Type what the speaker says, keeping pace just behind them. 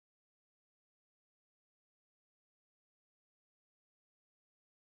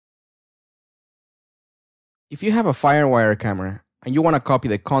If you have a FireWire camera and you want to copy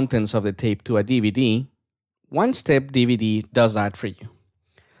the contents of the tape to a DVD, OneStep DVD does that for you.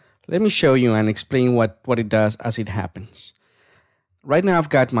 Let me show you and explain what it does as it happens. Right now I've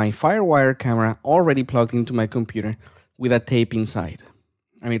got my FireWire camera already plugged into my computer with a tape inside,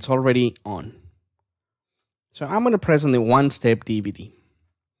 and it's already on. So I'm going to press on the OneStep DVD.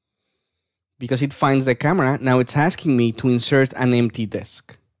 Because it finds the camera, now it's asking me to insert an empty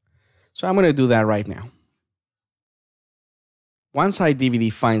disk. So I'm going to do that right now. Once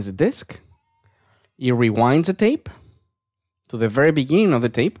iDVD finds the disk, it rewinds the tape to the very beginning of the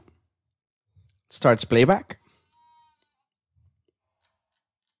tape, starts playback,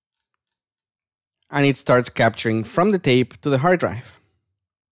 and it starts capturing from the tape to the hard drive.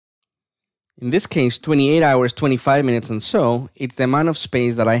 In this case, 28 hours, 25 minutes, and so, it's the amount of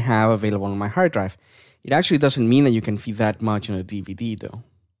space that I have available on my hard drive. It actually doesn't mean that you can fit that much on a DVD, though.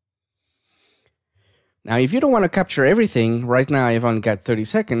 Now, if you don't want to capture everything, right now I've only got 30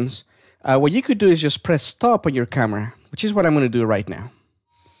 seconds, what you could do is just press stop on your camera, which is what I'm going to do right now.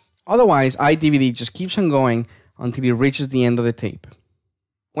 Otherwise, iDVD just keeps on going until it reaches the end of the tape.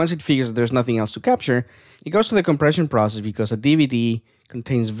 Once it figures that there's nothing else to capture, it goes to the compression process because a DVD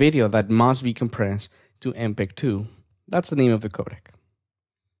contains video that must be compressed to MPEG-2. That's the name of the codec.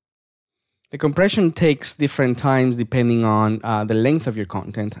 The compression takes different times depending on the length of your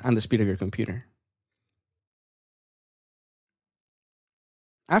content and the speed of your computer.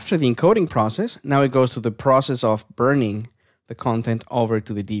 After the encoding process, now it goes to the process of burning the content over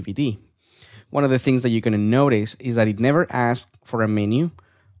to the DVD. One of the things that you're going to notice is that it never asks for a menu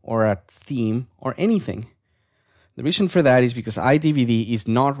or a theme or anything. The reason for that is because iDVD is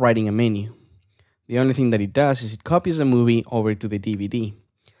not writing a menu. The only thing that it does is it copies the movie over to the DVD.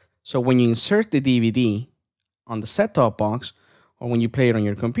 So when you insert the DVD on the set-top box or when you play it on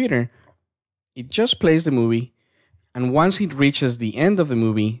your computer, it just plays the movie, and once it reaches the end of the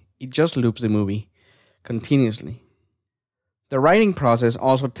movie, it just loops the movie continuously. The writing process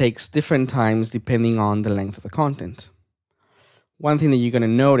also takes different times depending on the length of the content. One thing that you're going to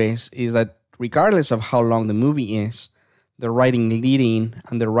notice is that regardless of how long the movie is, the writing lead-in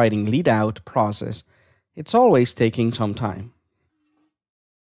and the writing lead-out process, it's always taking some time.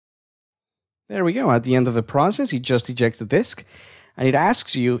 There we go. At the end of the process, it just ejects the disk, and it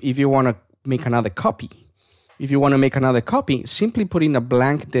asks you if you want to make another copy. If you want to make another copy, simply put in a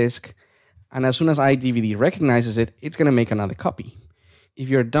blank disk, and as soon as iDVD recognizes it, it's going to make another copy. If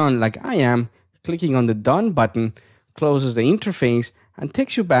you're done like I am, clicking on the Done button closes the interface and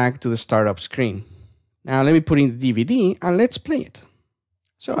takes you back to the startup screen. Now let me put in the DVD and let's play it.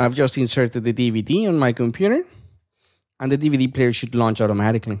 So I've just inserted the DVD on my computer, and the DVD player should launch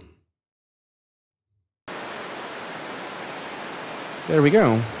automatically. There we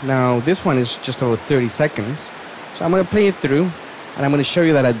go. Now this one is just about 30 seconds. So I'm going to play it through, and I'm going to show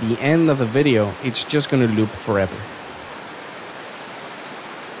you that at the end of the video, it's just going to loop forever.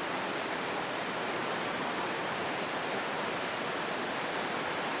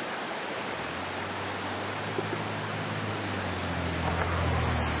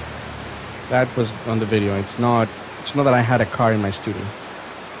 That was on the video. It's not that I had a car in my studio.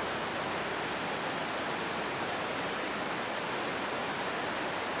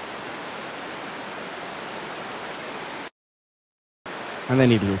 And then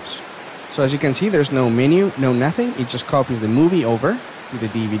it loops. So as you can see, there's no menu, no nothing. It just copies the movie over to the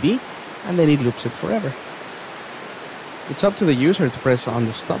DVD, and then it loops it forever. It's up to the user to press on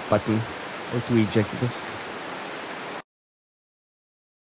the stop button or to eject the disk.